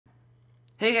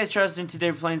Hey guys, Charles, and today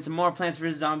we're playing some more Plants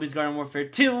vs. Zombies Garden Warfare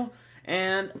 2,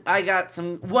 and I got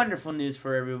some wonderful news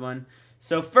for everyone.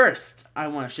 So first, I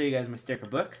want to show you guys my sticker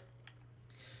book.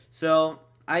 So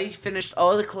I finished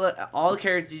all the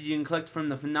characters you can collect from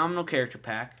the Phenomenal Character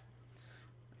Pack.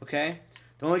 Okay,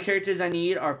 the only characters I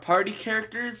need are party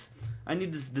characters. I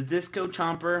need the Disco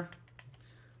Chomper.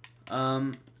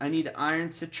 I need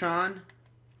Iron Citron.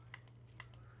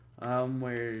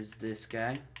 Where's this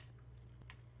guy?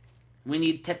 We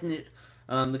need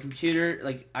the computer,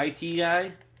 like IT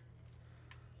guy.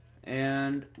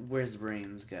 And where's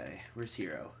Brains guy? Where's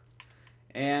Hero?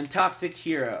 And Toxic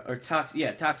Hero, or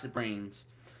Toxic Brains.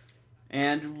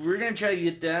 And we're gonna try to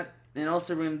get that. And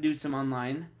also we're gonna do some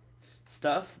online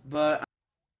stuff. But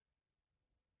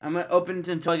I'm gonna open it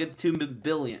until I get 2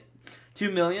 million.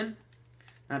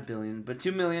 Not billion, but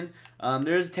 2 million.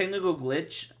 There's a technical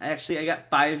glitch. Actually, I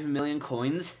got 5 million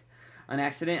coins on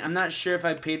accident. I'm not sure if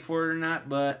I paid for it or not,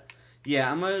 but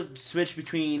yeah, I'm gonna switch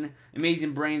between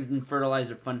Amazing Brains and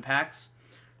Fertilizer Fun Packs.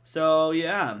 So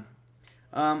yeah,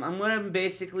 I'm gonna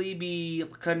basically be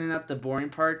cutting out the boring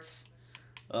parts.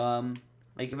 Like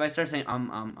if I start saying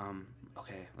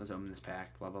okay, let's open this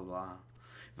pack, blah blah blah.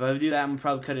 If I do that, I'm gonna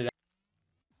probably cut it out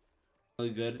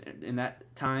really good in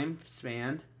that time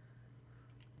span.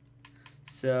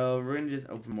 So we're gonna just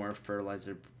open more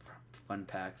Fertilizer Fun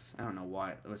Packs. I don't know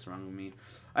what's wrong with me.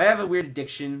 I have a weird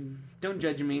addiction. Don't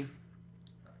judge me.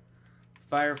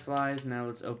 Fireflies. Now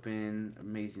let's open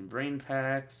Amazing Brain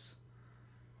Packs.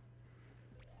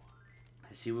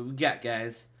 Let's see what we got,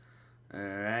 guys.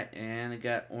 Alright, and I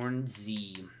got Orange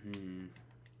Z.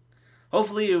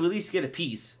 Hopefully you'll at least get a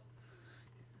piece.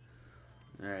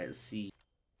 Alright, let's see.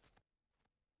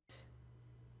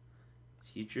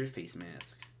 Future face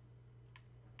mask.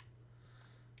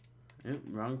 Oh,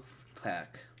 wrong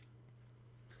pack.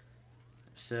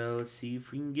 So let's see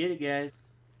if we can get it, guys.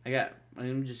 I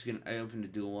opened a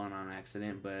dual one on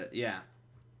accident, but yeah.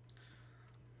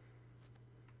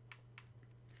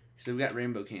 So we got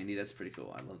rainbow candy. That's pretty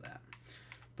cool. I love that.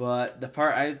 But the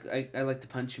part I like the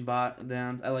punching bot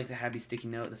downs. I like the happy sticky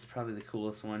note. That's probably the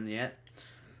coolest one yet.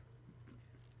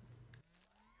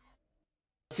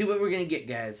 Let's see what we're gonna get,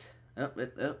 guys.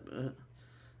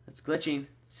 It's glitching.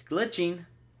 It's glitching.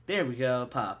 There we go.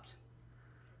 Popped.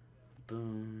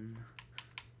 Boom.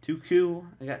 Too cool.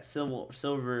 I got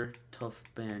silver tough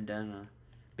bandana.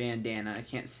 I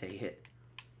can't say it.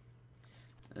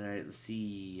 Alright, let's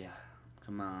see.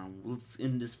 Come on. Let's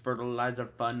end this Fertilizer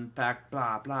Fun Pack.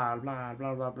 Blah, blah, blah,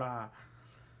 blah, blah, blah.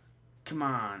 Come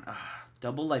on.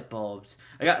 Double light bulbs.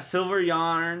 I got silver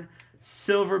yarn.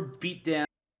 Silver beatdown.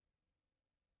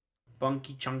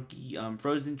 Bunky chunky.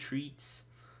 Frozen treats.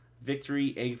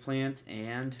 Victory eggplant.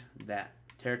 And that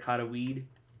terracotta weed.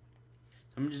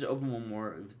 I'm gonna just open one more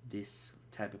of this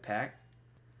type of pack.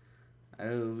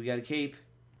 Oh, we got a cape.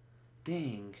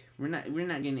 Dang, we're not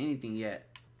getting anything yet.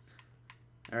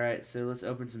 All right, so let's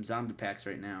open some zombie packs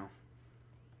right now.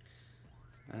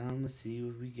 Let's see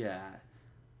what we got.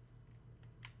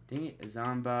 Dang it, a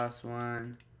Zomboss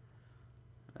one.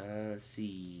 Let's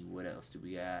see what else do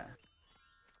we got.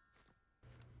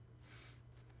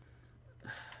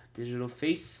 Digital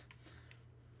face.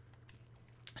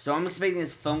 So I'm expecting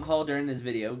this phone call during this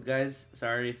video, guys.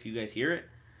 Sorry if you guys hear it.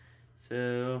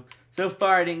 So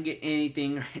far I didn't get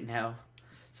anything right now.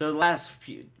 So the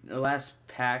last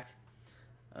pack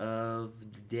of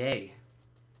the day.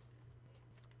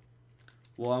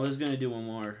 Well, I was gonna do one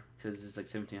more because it's like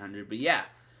 1,700, but yeah.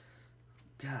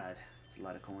 God, it's a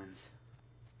lot of coins.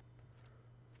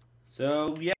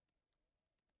 So yeah,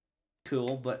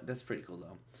 cool, but that's pretty cool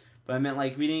though. But I meant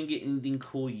like we didn't get anything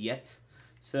cool yet.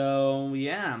 So,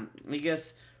 yeah, I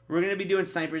guess we're going to be doing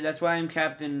snipers. That's why I'm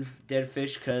Captain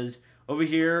Deadfish, because over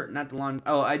here, not the lawn.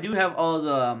 Oh, I do have all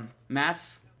the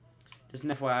masks. Just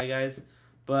an FYI, guys.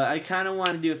 But I kind of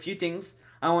want to do a few things.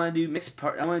 I want to do mixed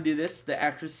part. I want to do this, the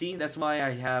accuracy. That's why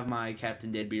I have my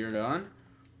Captain Deadbeard on.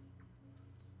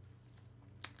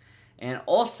 And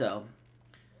also,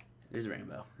 there's a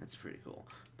rainbow. That's pretty cool.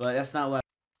 But that's not what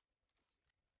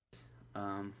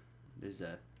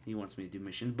he wants me to do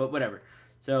missions, but whatever.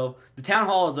 So the town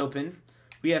hall is open.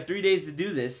 We have 3 days to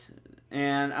do this,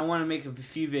 and I want to make a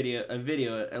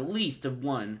video at least of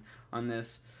one on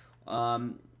this.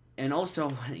 And also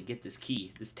I want to get this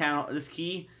key. This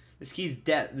key is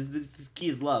death. This key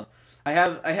is love. I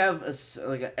have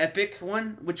like an epic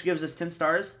one which gives us 10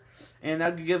 stars, and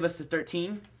that could give us the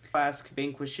 13 class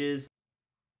vanquishes.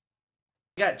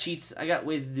 I got cheats. I got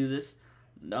ways to do this.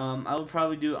 I will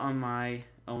probably do it on my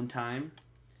own time.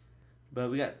 But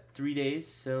we got 3 days,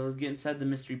 so let's get inside the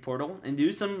mystery portal and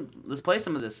let's play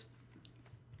some of this.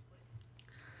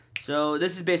 So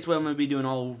this is basically what I'm gonna be doing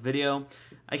all video.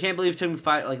 I can't believe it took me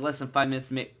less than 5 minutes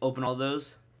to open all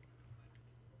those.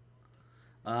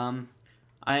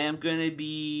 I am gonna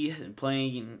be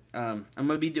playing. I'm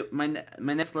gonna be my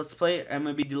next Let's Play. I'm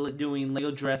gonna be doing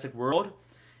Lego Jurassic World,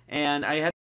 and I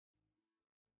have.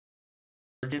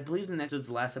 I believe the next was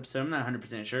the last episode. I'm not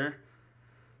 100% sure.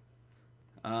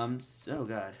 Oh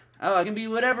god. Oh, I can be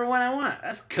whatever one I want.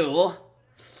 That's cool.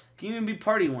 I can even be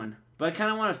party one, but I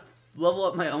kind of want to level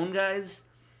up my own guys.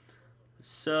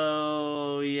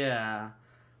 So yeah.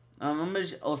 I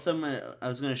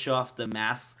was gonna show off the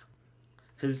mask.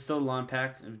 Because it's still Lawn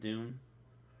Pack of Doom.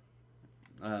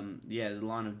 Yeah, the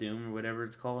Lawn of Doom, or whatever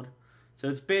it's called. So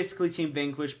it's basically Team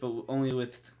Vanquish, but only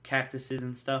with cactuses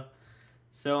and stuff.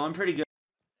 So I'm pretty good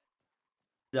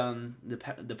on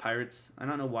the pirates. I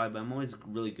don't know why, but I'm always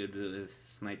really good with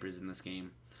snipers in this game.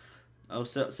 Oh,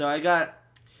 so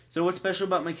what's special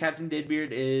about my Captain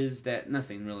Deadbeard is that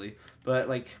nothing really, but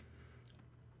like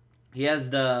he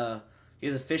has a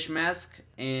fish mask,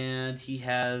 and he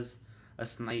has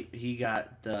he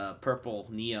got the purple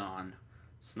neon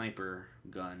sniper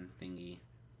gun thingy.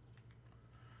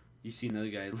 You see another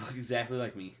guy look exactly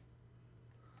like me.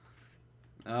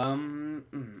 Come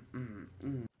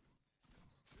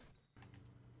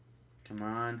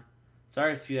on.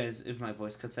 Sorry if my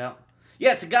voice cuts out.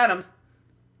 Yes, I got him.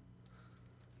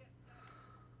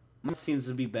 Mine seems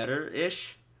to be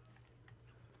better-ish.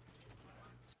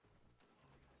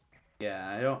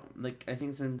 Yeah, I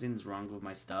think something's wrong with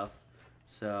my stuff.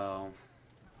 So,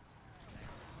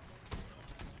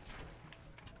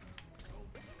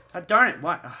 God darn it!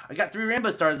 What? I got 3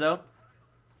 rainbow stars though.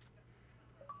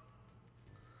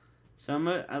 So I'm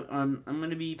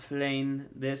gonna be playing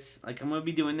this. Like I'm gonna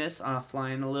be doing this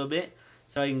offline a little bit,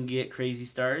 so I can get crazy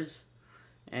stars.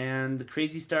 And the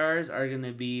crazy stars are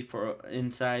gonna be used for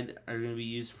inside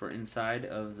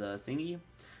of the thingy.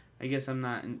 I guess I'm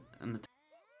not on the.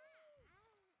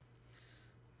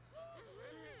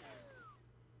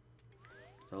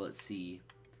 So let's see.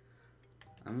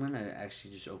 I'm gonna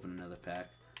actually just open another pack.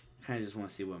 I kind of just want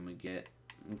to see what I'm gonna get.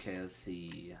 Okay, let's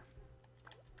see.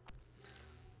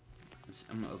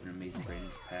 I'm gonna open an Amazing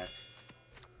Brains pack.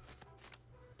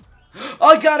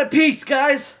 I got a piece,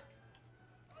 guys!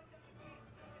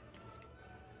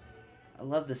 I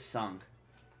love this song.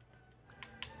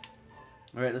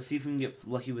 Alright, let's see if we can get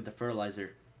lucky with the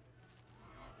fertilizer.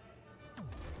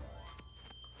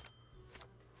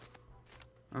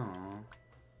 Aww.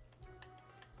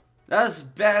 That was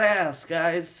badass,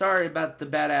 guys. Sorry about the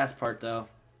badass part, though.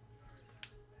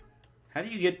 How do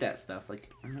you get that stuff?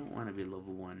 Like, I don't want to be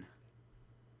level 1.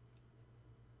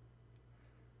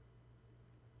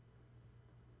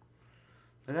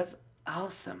 But that's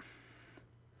awesome.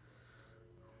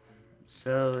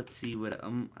 So, let's see what...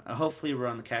 hopefully we're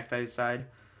on the cacti side,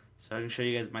 so I can show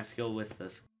you guys my skill with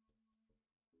this.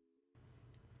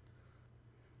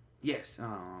 Yes.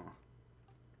 Aww.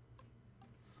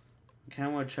 I kind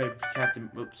of want to try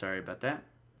Captain... Oops, sorry about that.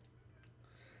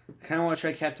 I kind of want to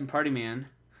try Captain Partyman,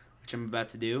 which I'm about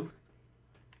to do.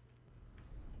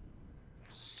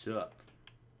 Sup.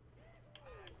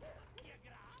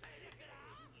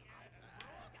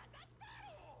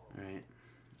 Alright.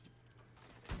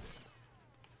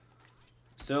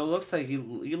 So it looks like he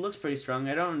looks pretty strong.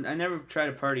 I never tried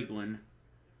a party one.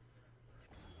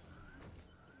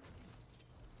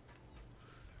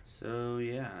 So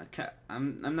yeah,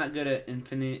 I'm not good at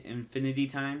infinity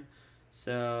time,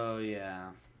 so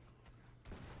yeah.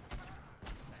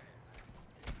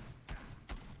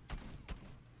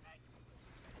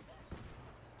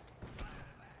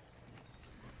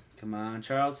 Come on,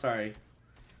 Charles. Sorry.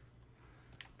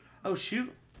 Oh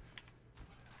shoot!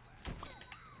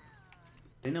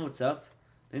 They know what's up.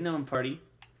 They know I'm party.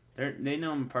 They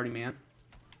know I'm a party man.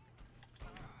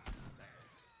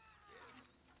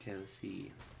 Okay, let's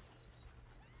see.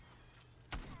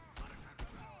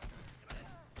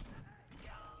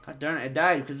 God darn it, I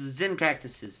died because of Zen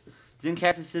Catises. Zen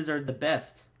Catises are the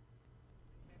best.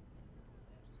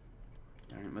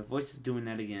 Darn it, my voice is doing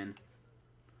that again.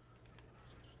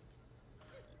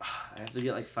 I have to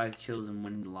get like 5 kills in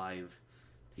 1 live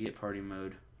to get party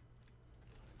mode.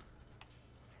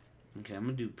 Okay, I'm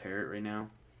gonna do parrot right now.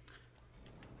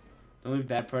 The only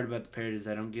bad part about the parrot is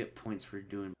I don't get points for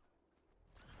doing.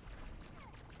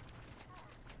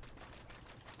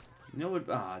 You know what?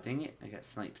 Ah, dang it, I got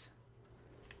sniped.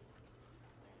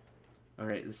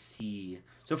 Alright, let's see.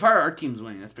 So far, our team's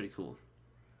winning. That's pretty cool.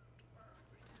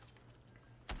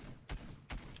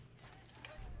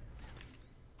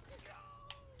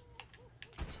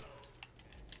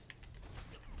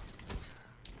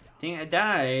 Dang, I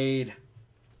died.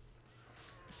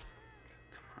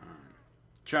 Come on.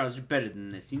 Charles, you're better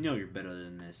than this. You know you're better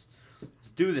than this. Let's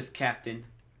do this, Captain.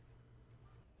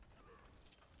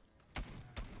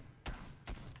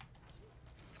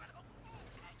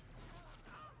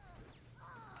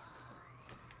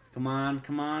 Come on,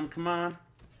 come on, come on.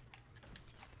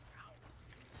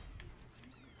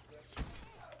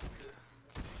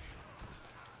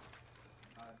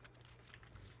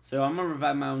 So I'm gonna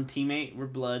revive my own teammate. We're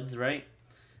Bloods, right?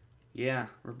 Yeah,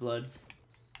 we're Bloods.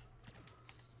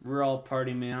 We're all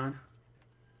party man.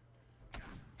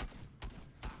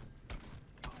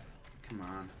 Come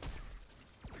on.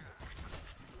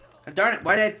 God darn it,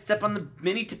 why did I step on the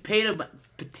mini tomato?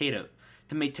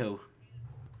 Tomato.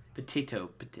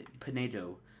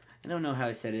 I don't know how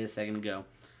I said it a second ago.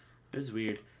 It was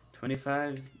weird.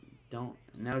 25, don't,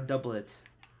 now double it.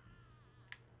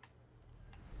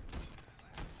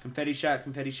 Confetti shot,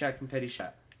 confetti shot, confetti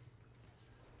shot.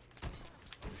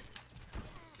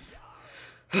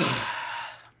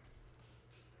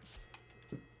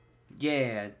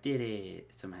 Yeah, did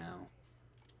it somehow.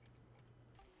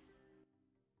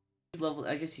 Level,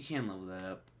 I guess you can level that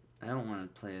up. I don't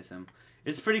want to play as him.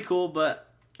 It's pretty cool,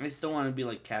 but I still want to be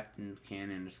like Captain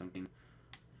Cannon or something.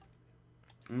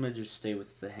 I'm gonna just stay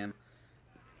with him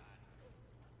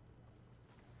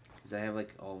because I have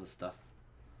like all the stuff.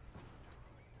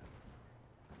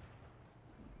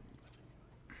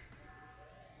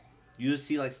 You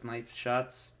see like snipe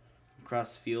shots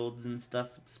across fields and stuff.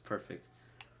 It's perfect.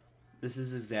 This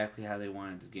is exactly how they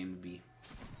wanted this game to be.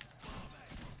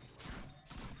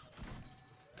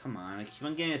 Come on, I keep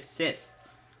on getting assists.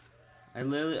 I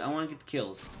want to get the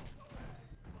kills.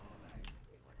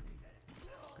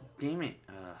 Damn it.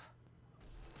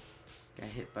 Got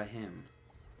hit by him.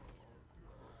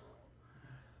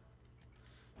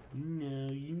 You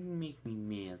know, you make me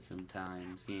mad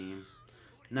sometimes, game.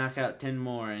 Knock out 10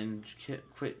 more and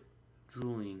quit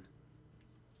drooling.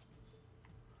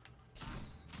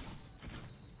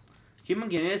 Keep on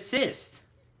getting an assist.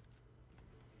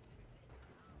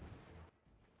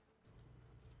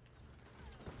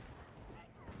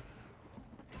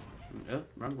 Oh,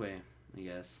 wrong way, I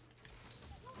guess.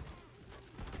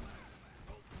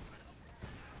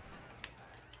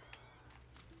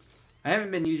 I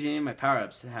haven't been using any of my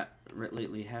power-ups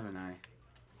lately, haven't I?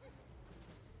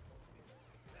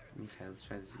 Okay, let's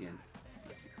try this again.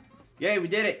 Yay, we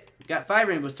did it! Got 5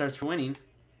 rainbow stars for winning.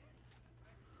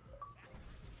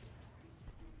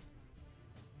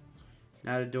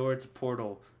 Not a door, it's a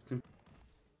portal. It's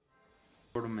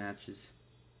portal matches.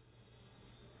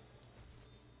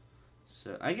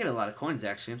 So, I get a lot of coins,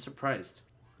 actually. I'm surprised.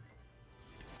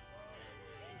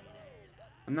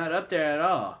 I'm not up there at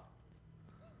all.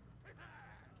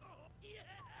 It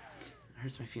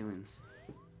hurts my feelings.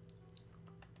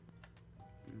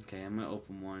 Okay, I'm gonna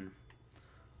open one.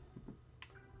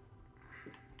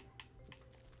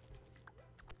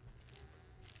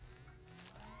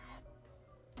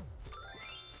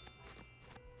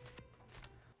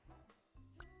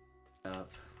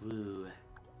 Up. Woo.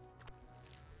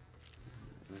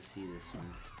 Let's see this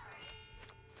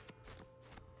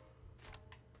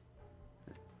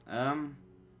one.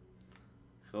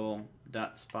 Cool.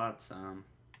 Dot spots.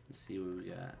 Let's see what we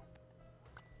got.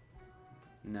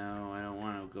 No, I don't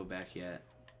want to go back yet.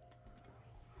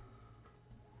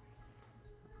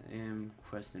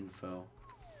 Quest info.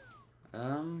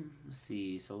 Let's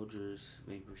see. Soldiers,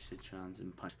 vanquish citrons,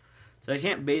 and punch. So I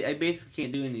basically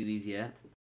can't do any of these yet.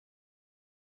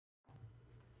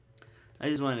 I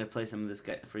just wanted to play some of this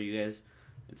guy for you guys.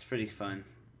 It's pretty fun.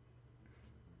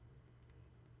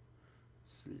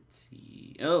 So let's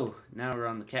see. Oh, now we're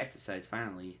on the cactus side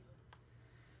finally.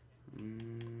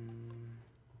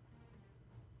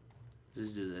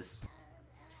 Let's do this.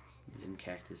 Zen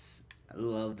Catis. I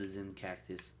love the Zen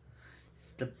Catis.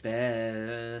 It's the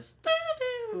best.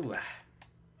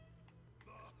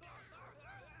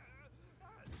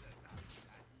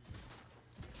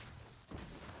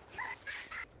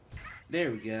 There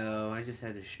we go. I just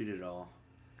had to shoot it all.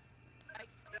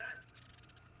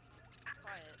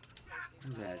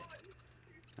 Too bad.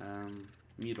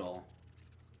 Mute all.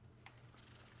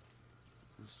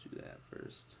 Let's do that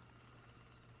first.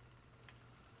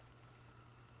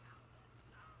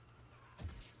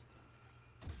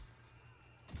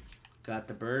 Got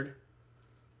the bird.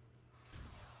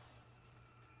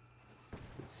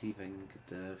 Let's see if I can get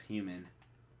the human.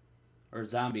 Or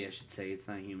zombie, I should say. It's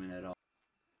not human at all.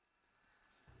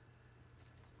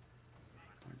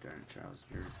 Oh, darn it, Charles.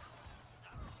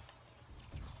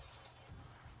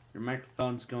 Your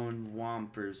microphone's going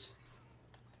whompers.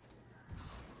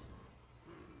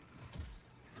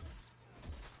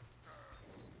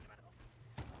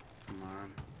 Come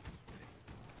on.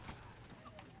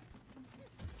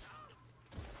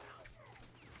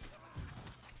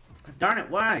 Darn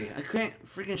it, why? I can't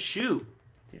freaking shoot.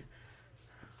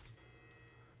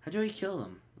 How do I kill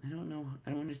them? I don't know.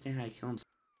 I don't understand how I kill them so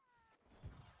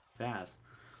fast.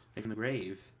 Like in the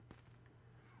grave.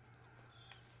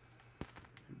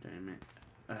 Damn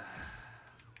it.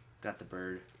 Got the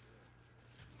bird.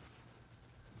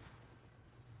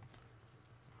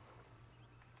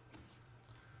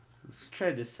 Let's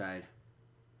try this side.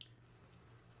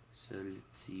 So let's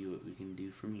see what we can do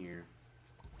from here.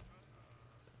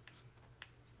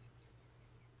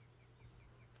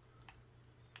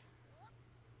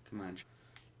 Come on.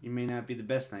 You may not be the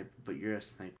best sniper, but you're a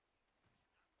sniper.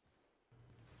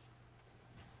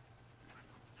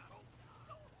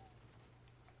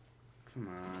 Come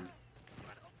on.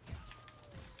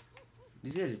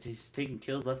 These guys are just taking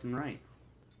kills left and right.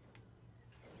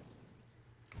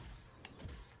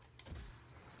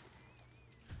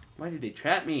 Why did they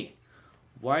trap me?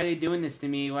 Why are they doing this to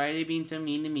me? Why are they being so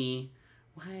mean to me?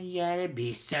 Why you gotta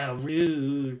be so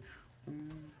rude?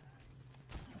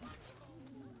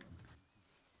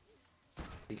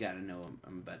 They gotta know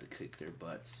I'm about to kick their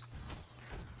butts.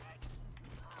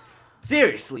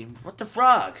 Seriously, what the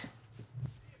frog?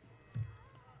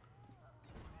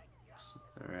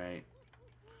 Alright.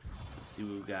 Let's see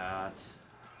what we got.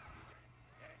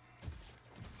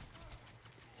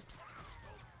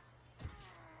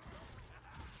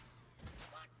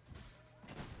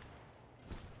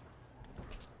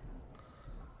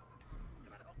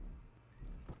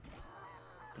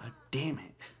 God damn it.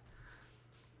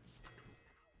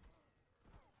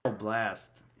 Blast.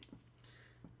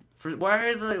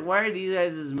 Why are these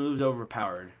guys' moves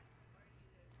overpowered?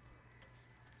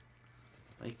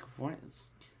 Like what?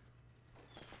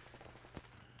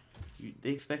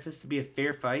 They expect this to be a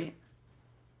fair fight?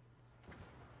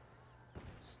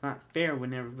 It's not fair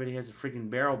when everybody has a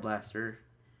freaking barrel blaster.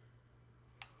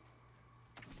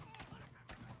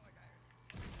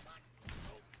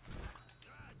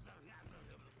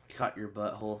 Cut your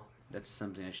butthole. That's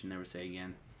something I should never say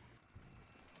again.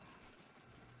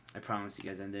 I promise you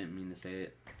guys I didn't mean to say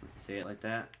it like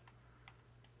that.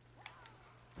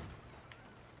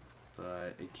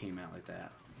 But it came out like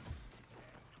that.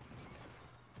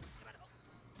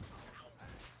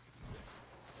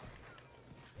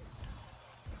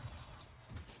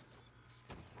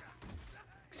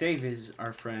 Save is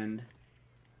our friend.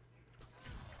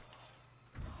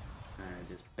 Alright,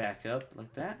 just back up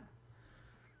like that.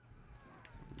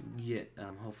 Get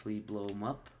hopefully blow him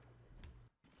up.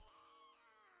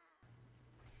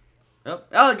 Oh,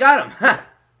 I got him! Ha!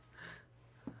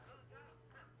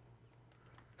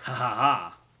 Ha ha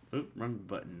ha! Oop, wrong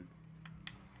button.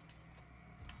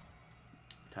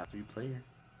 Top 3 player.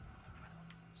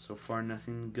 So far,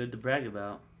 nothing good to brag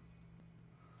about.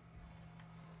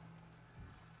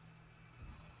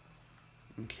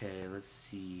 Okay, let's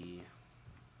see.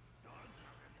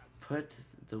 Put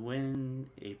the win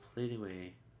a plate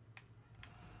away.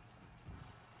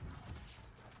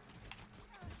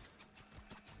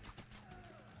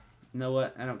 You know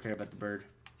what? I don't care about the bird.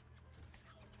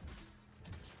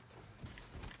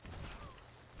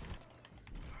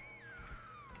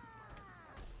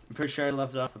 I'm pretty sure I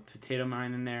left off a potato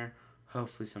mine in there.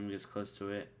 Hopefully someone gets close to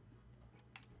it.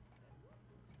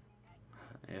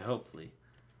 Yeah, hopefully.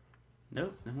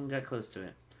 Nope, no one got close to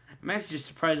it. I'm actually just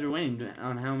surprised we're winning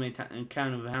on how many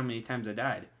count of how many times I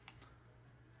died.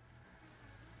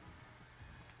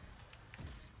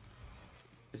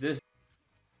 If this,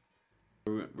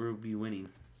 we'll be winning.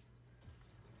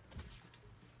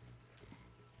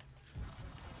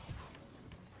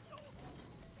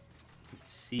 Let's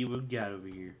see what we got over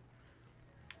here.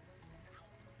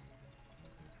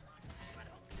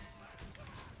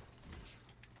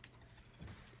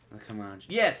 Oh, come on.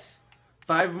 Yes!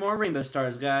 5 more rainbow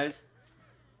stars, guys.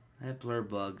 That blur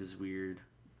bug is weird.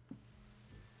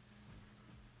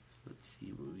 Let's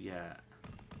see what we got.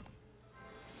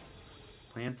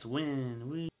 Plants win.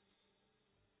 Woo.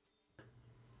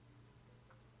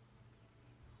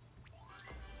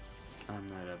 I'm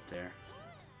not up there.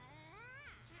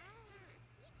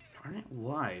 Darn it,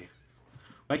 why?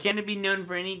 Why can't it be known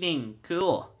for anything?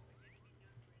 Cool.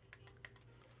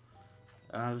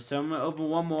 So I'm going to open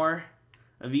one more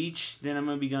of each, then I'm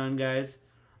going to be gone, guys.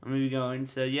 I'm going to be going,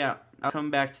 so yeah, I'll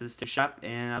come back to the shop,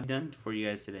 and I'm done for you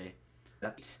guys today.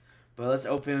 But let's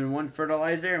open one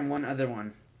fertilizer and one other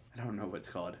one. I don't know what it's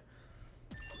called.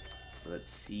 So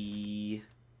let's see.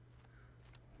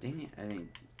 Dang it, I think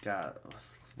got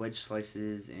wedge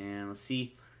slices, and let's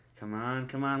see. Come on,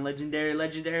 come on, legendary,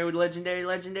 legendary, legendary,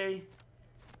 legendary.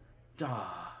 Duh.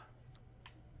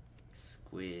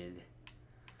 Squid.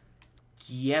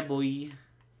 Yeah, boy.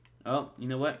 Oh, you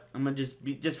know what? I'm gonna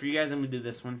just for you guys. I'm gonna do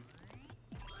this one.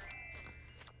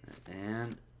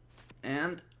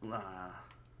 And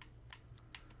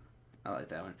I like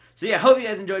that one. So yeah, hope you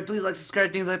guys enjoyed. Please like,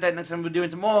 subscribe, things like that. Next time we'll be doing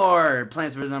some more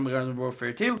Plants vs. Zombies Garden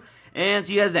Warfare 2. And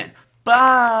see you guys then.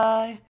 Bye!